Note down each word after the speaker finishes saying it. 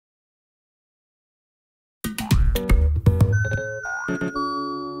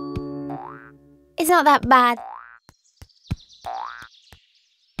It's not that bad.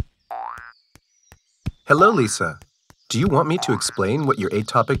 Hello, Lisa. Do you want me to explain what your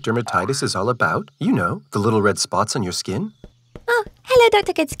atopic dermatitis is all about? You know, the little red spots on your skin? Oh, hello,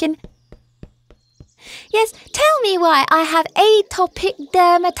 Dr. Goodskin. Yes, tell me why I have atopic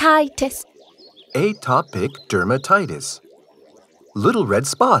dermatitis. Atopic dermatitis. Little red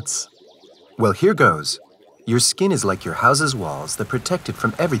spots. Well, here goes. Your skin is like your house's walls that protect it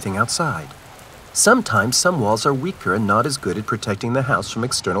from everything outside. Sometimes some walls are weaker and not as good at protecting the house from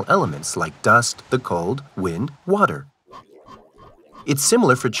external elements like dust, the cold, wind, water. It's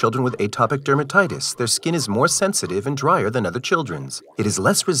similar for children with atopic dermatitis. Their skin is more sensitive and drier than other children's. It is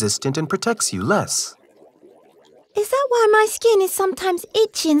less resistant and protects you less. Is that why my skin is sometimes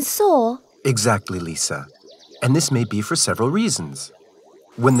itchy and sore? Exactly, Lisa. And this may be for several reasons.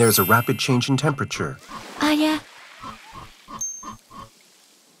 When there's a rapid change in temperature. Yeah.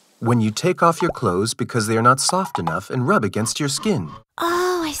 When you take off your clothes because they are not soft enough and rub against your skin.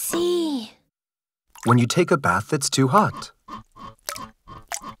 Oh, I see. When you take a bath that's too hot.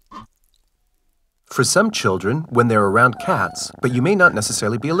 For some children, when they're around cats, but you may not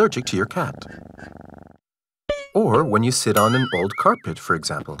necessarily be allergic to your cat. Or when you sit on an old carpet, for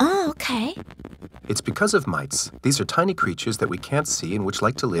example. Oh, okay. It's because of mites. These are tiny creatures that we can't see and which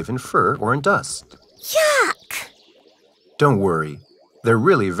like to live in fur or in dust. Yuck! Don't worry. They're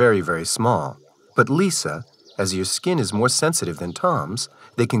really very, very small. But Lisa, as your skin is more sensitive than Tom's,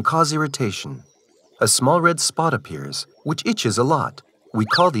 they can cause irritation. A small red spot appears, which itches a lot. We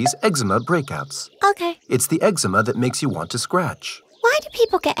call these eczema breakouts. Okay. It's the eczema that makes you want to scratch. Why do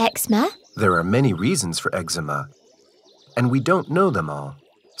people get eczema? There are many reasons for eczema, and we don't know them all.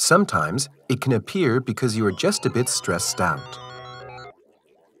 Sometimes it can appear because you are just a bit stressed out.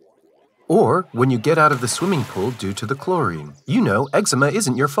 Or when you get out of the swimming pool due to the chlorine. You know, eczema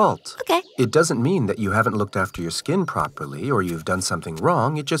isn't your fault. Okay. It doesn't mean that you haven't looked after your skin properly or you've done something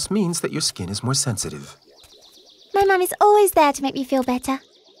wrong. It just means that your skin is more sensitive. My mum is always there to make me feel better.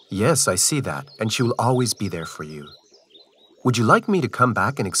 Yes, I see that, and she will always be there for you. Would you like me to come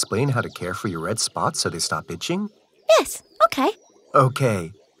back and explain how to care for your red spots so they stop itching? Yes, okay.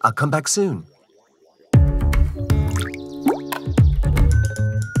 Okay, I'll come back soon.